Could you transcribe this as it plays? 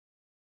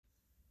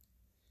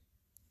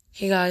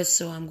Hey guys,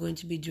 so I'm going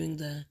to be doing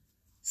the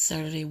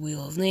Saturday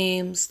Wheel of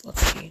Names.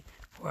 Let's see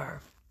who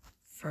our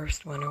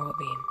first winner will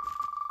be.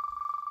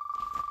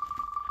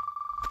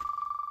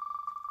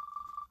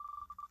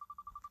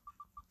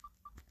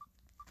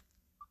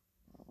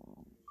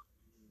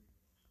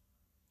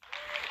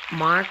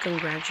 Mark,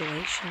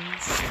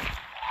 congratulations.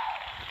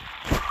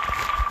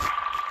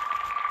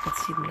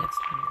 Let's see the next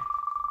winner.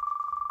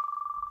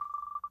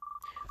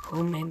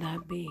 Who may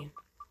that be?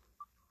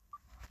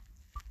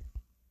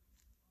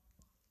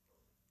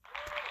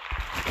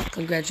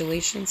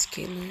 Congratulations,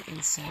 Caitlin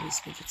and Savvy's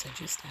Widgets. I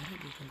just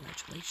added you.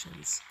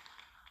 Congratulations.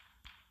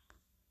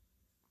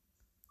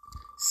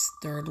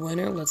 Third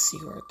winner. Let's see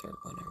who our third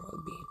winner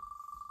will be.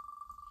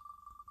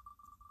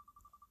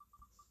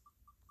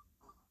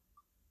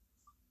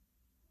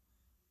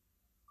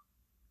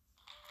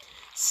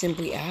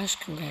 Simply Ash,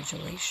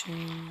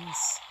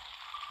 congratulations.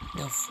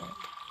 No fault.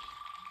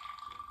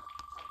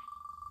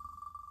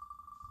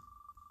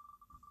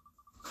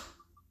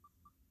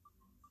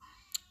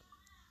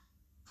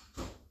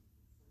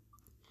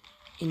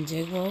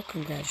 Indigo,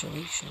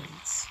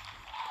 congratulations.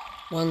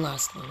 One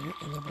last winner,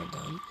 and then we're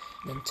done.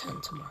 And then 10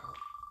 tomorrow.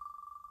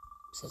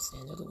 So it's the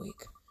end of the week.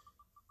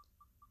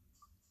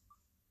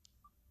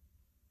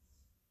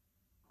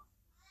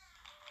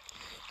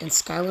 And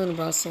Skyland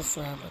Russell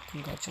forever,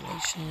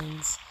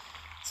 congratulations.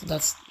 So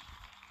that's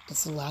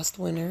the last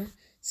winner.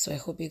 So I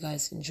hope you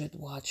guys enjoyed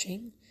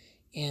watching.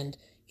 And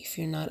if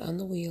you're not on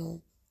the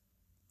wheel,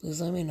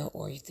 please let me know.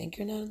 Or you think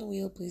you're not on the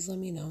wheel, please let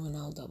me know and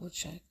I'll double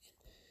check.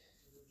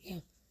 Yeah.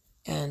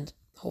 And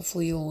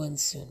hopefully you'll win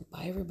soon.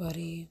 Bye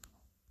everybody.